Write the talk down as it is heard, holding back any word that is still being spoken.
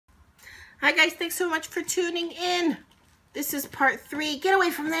Hi guys, thanks so much for tuning in. This is part 3. Get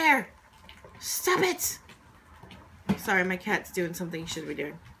away from there. Stop it. Sorry, my cat's doing something he shouldn't be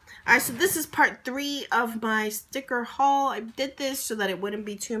doing. Alright, so this is part 3 of my sticker haul. I did this so that it wouldn't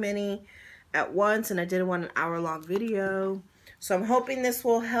be too many at once, and I didn't want an hour-long video. So I'm hoping this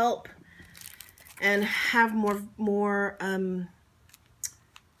will help and have more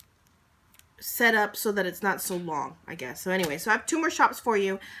set up so that it's not so long, I guess. So anyway, so I have 2 more shops for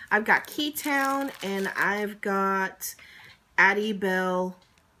you. I've got Keytown and I've got Addy Bell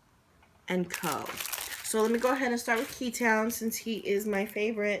and Co. So let me go ahead and start with Keytown since he is my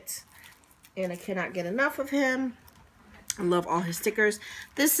favorite and I cannot get enough of him. I love all his stickers.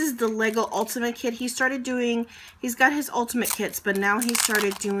 This is the Lego Ultimate Kit. He's got his Ultimate kits, but now he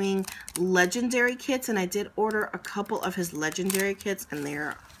started doing Legendary kits, and I did order a couple of his Legendary kits, and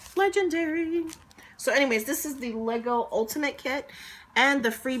they're legendary. So anyways, this is the Lego Ultimate Kit, and the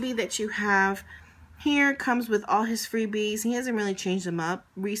freebie that you have here comes with all his freebies. He hasn't really changed them up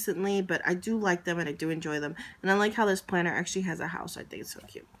recently, but I do like them and I do enjoy them. And I like how this planner actually has a house. I think it's so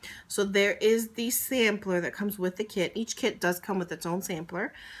cute. So there is the sampler that comes with the kit. Each kit does come with its own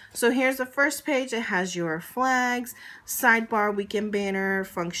sampler. So here's the first page. It has your flags, sidebar, weekend banner,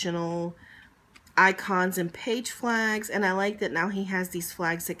 functional icons, and page flags. And I like that now he has these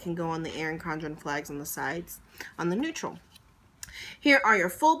flags that can go on the Erin Condren flags on the sides on the neutral. Here are your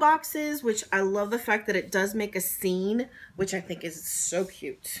full boxes, which I love the fact that it does make a scene, which I think is so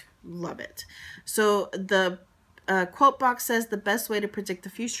cute. Love it. So the quote box says the best way to predict the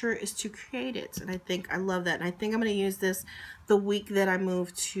future is to create it. And I love that. And I think I'm going to use this the week that I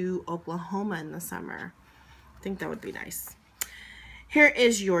move to Oklahoma in the summer. I think that would be nice. Here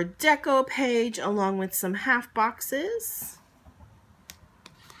is your deco page along with some half boxes.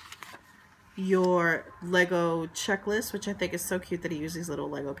 Your Lego checklist, which I think is so cute that he uses little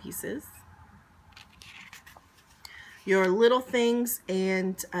Lego pieces. Your little things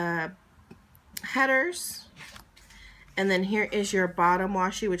and headers. And then here is your bottom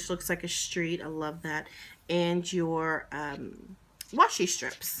washi, which looks like a street. I love that. And your washi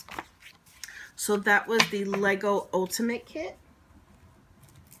strips. So that was the Lego Ultimate Kit.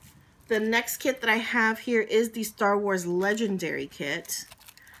 The next kit that I have here is the Star Wars Legendary Kit.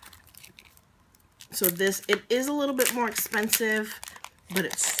 So it is a little bit more expensive, but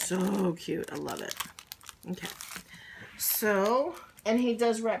it's so cute. I love it. Okay. So, and he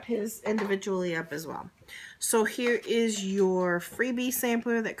does wrap his individually up as well. So here is your freebie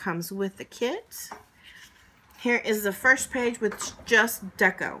sampler that comes with the kit. Here is the first page with just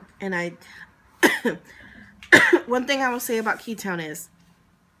deco. And one thing I will say about Keytown is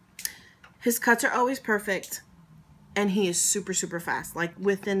his cuts are always perfect. And he is super, super fast. Like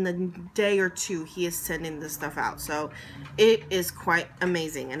within the day or two, he is sending this stuff out. So it is quite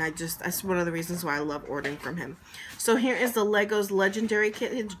amazing. And that's one of the reasons why I love ordering from him. So here is the Legos Legendary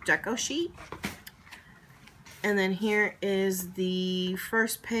Kit, his deco sheet. And then here is the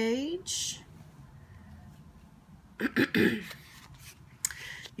first page.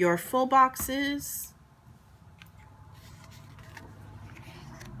 Your full boxes.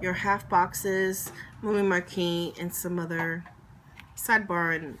 Your half boxes, movie marquee, and some other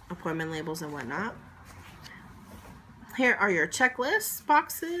sidebar and appointment labels and whatnot. Here are your checklist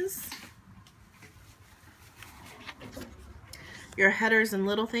boxes, your headers and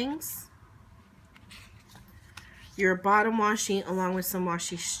little things, your bottom washi along with some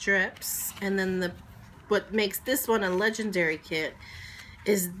washi strips, and then what makes this one a legendary kit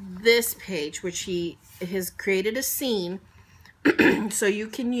is this page, which he has created a scene. So you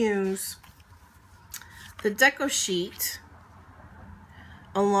can use the deco sheet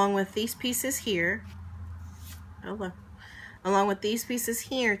along with these pieces here, along with these pieces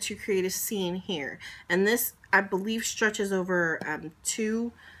here to create a scene here. And this, I believe, stretches over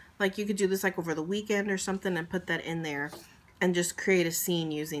 2, like you could do this like over the weekend or something and put that in there and just create a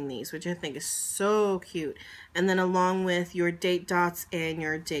scene using these, which I think is so cute. And then along with your date dots and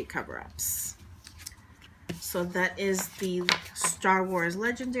your date cover-ups. So that is the Star Wars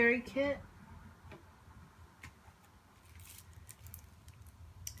Legendary Kit.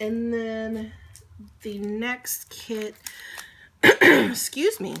 And then the next kit,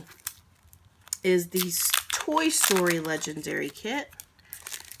 excuse me, is the Toy Story Legendary Kit,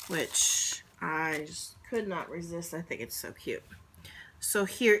 which I just could not resist. I think it's so cute. So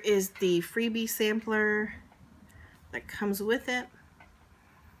here is the freebie sampler that comes with it.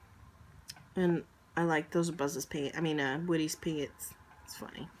 And I like those Buzz's paint. Woody's paints. It's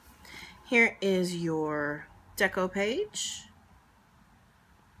funny. Here is your deco page.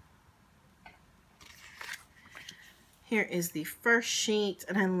 Here is the first sheet,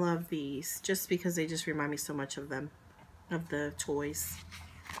 and I love these just because they just remind me so much of them, of the toys.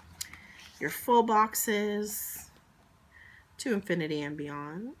 Your full boxes, to infinity and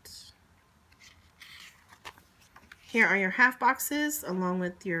beyond. Here are your half boxes, along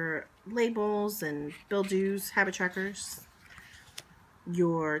with your labels and bill dues, habit trackers.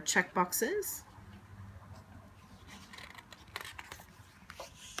 Your check boxes.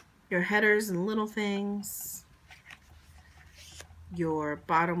 Your headers and little things. Your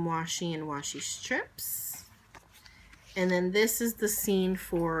bottom washi and washi strips. And then this is the scene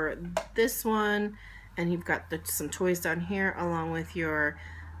for this one. And you've got some toys down here, along with your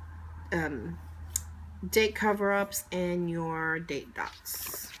date cover-ups and your date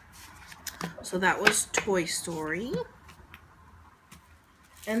dots. So that was Toy Story.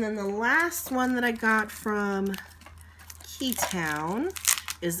 And then the last one that I got from Keytown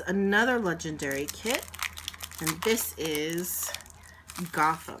is another Legendary kit. And this is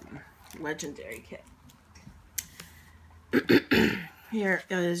Gotham Legendary kit. Here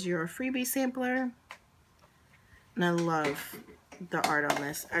is your freebie sampler. And I love the art on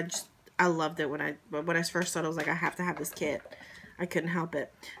this. I loved it when I first saw it. I was like, I have to have this kit. I couldn't help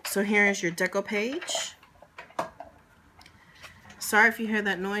it. So here is your deco page. Sorry if you hear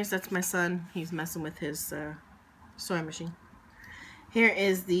that noise. That's my son. He's messing with his sewing machine. Here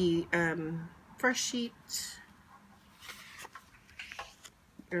is the first sheet.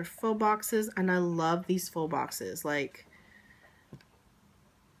 Your full boxes, and I love these full boxes. Like,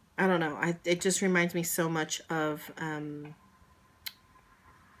 I don't know. It just reminds me so much of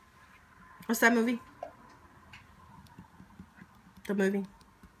what's that movie? The movie?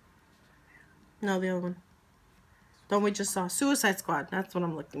 No, the other one. The one we just saw. Suicide Squad. That's what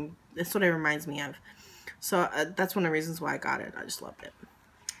I'm looking. That's what it reminds me of. So that's one of the reasons why I got it. I just loved it.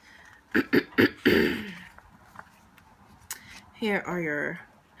 Here are your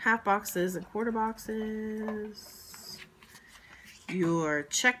half boxes and quarter boxes. Your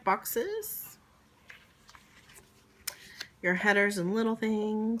check boxes. Your headers and little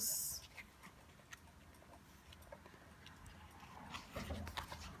things.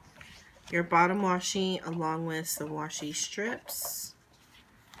 Your bottom washi, along with some washi strips.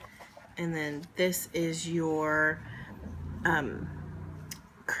 And then this is your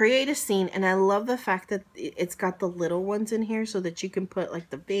create a scene. And I love the fact that it's got the little ones in here so that you can put like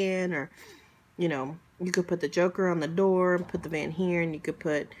the van, or, you know, you could put the Joker on the door and put the van here, and you could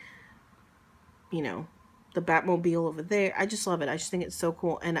put, you know, the Batmobile over there. I just love it. I just think it's so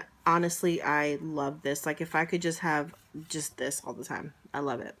cool. And honestly, I love this. Like, if I could just have just this all the time, I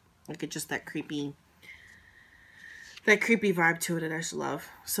love it. Like, it's just that creepy vibe to it that I just love.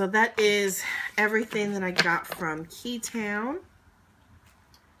 So that is everything that I got from Keytown.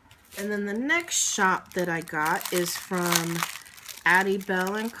 And then the next shop that I got is from Addie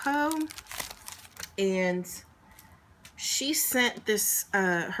Bell & Co. And she sent this,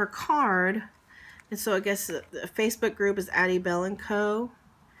 her card. And so I guess the Facebook group is Addie Bell & Co.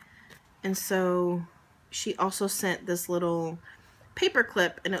 And so she also sent this little paper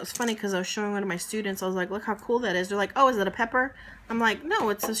clip, and it was funny because I was showing one of my students. I was like, look how cool that is. They're like, oh, is it a pepper? I'm like, no,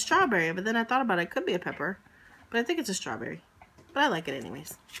 it's a strawberry. But then I thought about it. It could be a pepper, but I think it's a strawberry. But I like it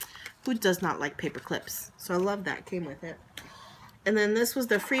anyways. Who does not like paper clips? So I love that. Came with it. And then this was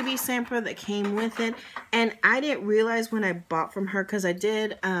the freebie sampler that came with it. And I didn't realize when I bought from her, because I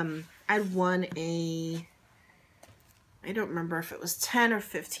did, I'd won a, I don't remember if it was $10 or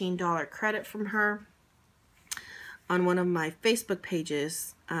 $15 credit from her on one of my Facebook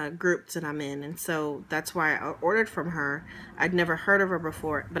pages, groups that I'm in. And so that's why I ordered from her. I'd never heard of her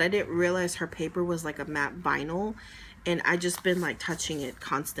before, but I didn't realize her paper was like a matte vinyl. And I just been like touching it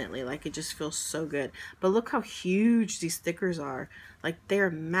constantly. Like, it just feels so good. But look how huge these stickers are. Like,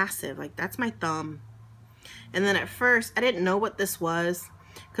 they're massive. Like, that's my thumb. And then at first, I didn't know what this was,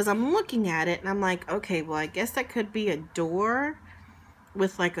 because I'm looking at it and I'm like, okay, well, I guess that could be a door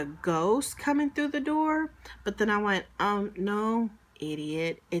with like a ghost coming through the door. But then I went, no,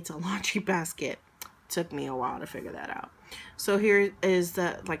 idiot, it's a laundry basket. Took me a while to figure that out. So here is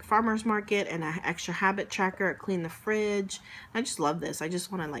the like farmer's market and an extra habit tracker, clean the fridge. I just love this. I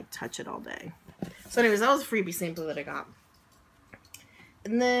just want to like touch it all day. So anyways, that was a freebie sample that I got.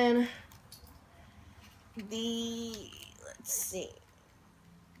 And then let's see,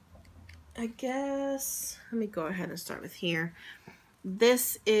 I guess, let me go ahead and start with here.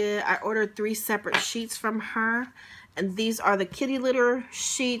 This is, I ordered 3 separate sheets from her, and these are the kitty litter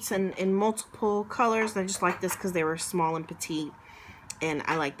sheets and in multiple colors. I just like this because they were small and petite, and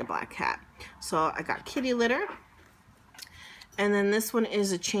I like the black cat. So I got kitty litter, And then this one is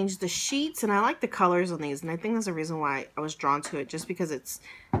to change the sheets, and I like the colors on these, and I think that's the reason why I was drawn to it, just because it's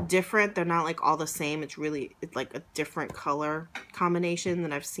different. They're not like all the same. It's like a different color combination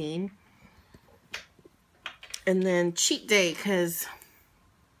that I've seen. And then cheat day, because,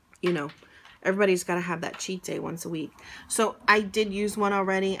 you know, everybody's got to have that cheat day once a week. So I did use one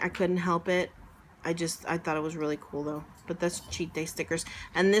already. I couldn't help it. I thought it was really cool though. But that's cheat day stickers.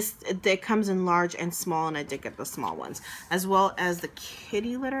 And it comes in large and small, and I did get the small ones. As well as the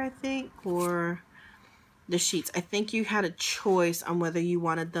kitty litter, I think, or the sheets. I think you had a choice on whether you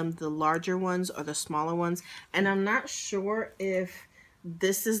wanted them the larger ones or the smaller ones. And I'm not sure if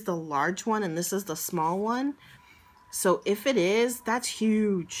this is the large one and this is the small one. So if it is, that's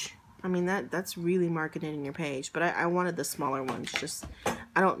huge. I mean, that's really marketing in your page. But I wanted the smaller ones. Just,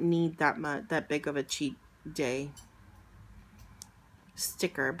 I don't need that big of a cheat day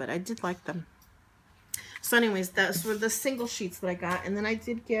sticker, but I did like them. So anyways, those were the single sheets that I got. And then I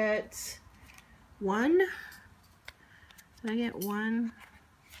did get one. Did I get one?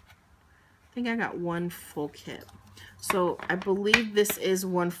 I think I got one full kit. So I believe this is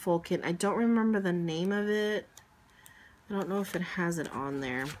one full kit. I don't remember the name of it. I don't know if it has it on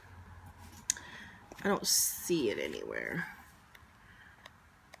there. I don't see it anywhere.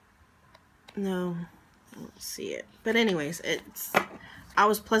 No, I don't see it. But anyways, I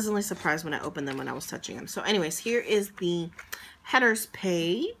was pleasantly surprised when I opened them, when I was touching them. So anyways, here is the headers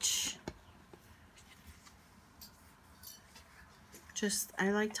page. Just, I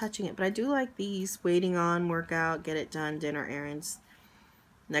like touching it, but I do like these: waiting on, workout, get it done, dinner errands,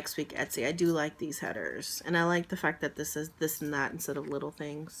 next week Etsy. I do like these headers, and I like the fact that this says this and that instead of little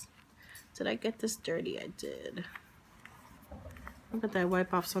things. Did I get this dirty? I did. Look at that,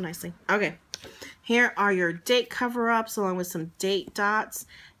 wipe off so nicely. Okay, here are your date cover-ups along with some date dots,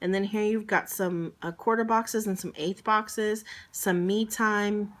 and then here you've got some quarter boxes and some eighth boxes, some me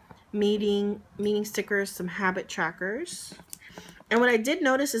time, meeting stickers, some habit trackers. And what I did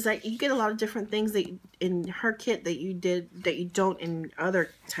notice is that you get a lot of different things that in her kit that you don't in other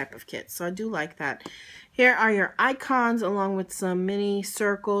type of kits. So I do like that. Here are your icons along with some mini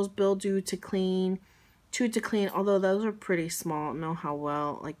circles, Bill Do to Clean, Two to Clean, although those are pretty small. I don't know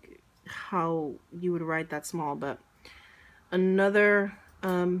how you would write that small, but another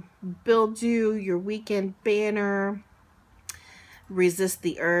Bill Do, your weekend banner, Resist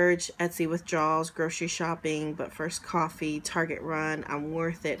the Urge, Etsy withdrawals, grocery shopping, but first coffee, Target run, I'm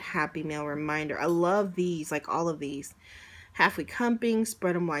worth it, Happy Mail reminder. I love these, like all of these. Half week humping,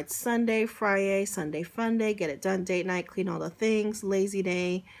 spread 'em wide Sunday, Friday, Sunday fun day, get it done, date night, clean all the things, lazy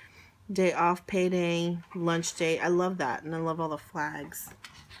day, day off, payday, lunch day. I love that, and I love all the flags.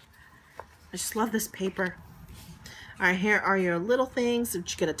 I just love this paper. All right, here are your little things. You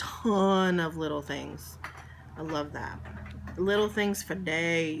get a ton of little things. I love that. Little things for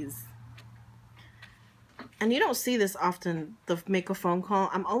days. And you don't see this often, the make a phone call.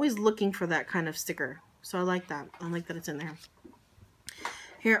 I'm always looking for that kind of sticker. So I like that. I like that it's in there.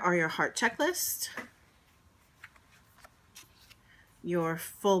 Here are your heart checklist. Your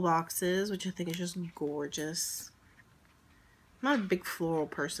full boxes, which I think is just gorgeous. I'm not a big floral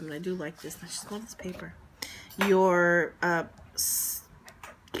person, but I do like this. I just love this paper. Your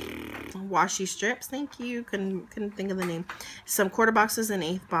washi strips, thank you. Couldn't think of the name. Some quarter boxes and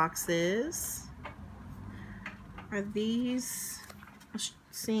eighth boxes. Are these? I was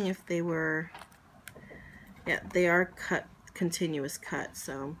seeing if they were. Yeah, they are cut, continuous cut,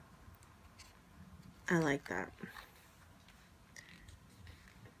 so I like that.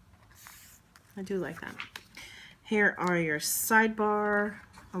 I do like that. Here are your sidebar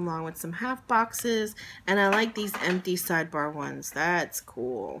along with some half boxes, and I like these empty sidebar ones. That's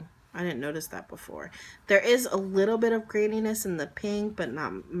cool. I didn't notice that before. There is a little bit of graininess in the pink, but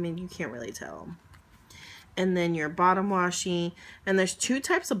not, I mean, you can't really tell. And then your bottom washi, and there's two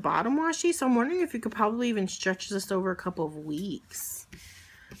types of bottom washi, so I'm wondering if you could probably even stretch this over a couple of weeks.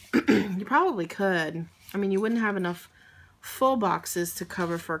 You probably could. I mean, you wouldn't have enough full boxes to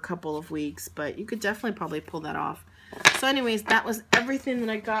cover for a couple of weeks, but you could definitely probably pull that off. So anyways, that was everything that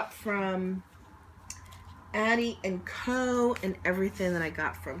I got from Addie & Co. and everything that I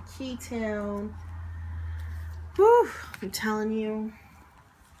got from Keytown. Whew, I'm telling you,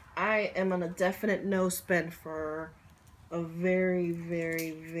 I am on a definite no spend for a very,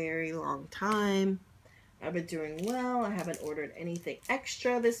 very, very long time. I've been doing well. I haven't ordered anything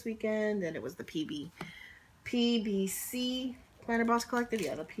extra this weekend, and it was the PBC, Planner Boss Collective.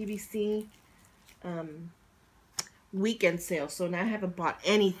 Yeah, the PBC weekend sale. So now I haven't bought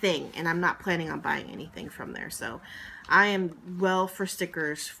anything, and I'm not planning on buying anything from there. So I am well for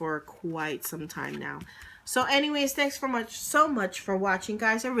stickers for quite some time now. So anyways, thanks so much for watching,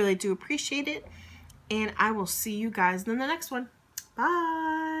 guys. I really do appreciate it. And I will see you guys in the next one.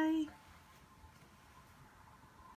 Bye.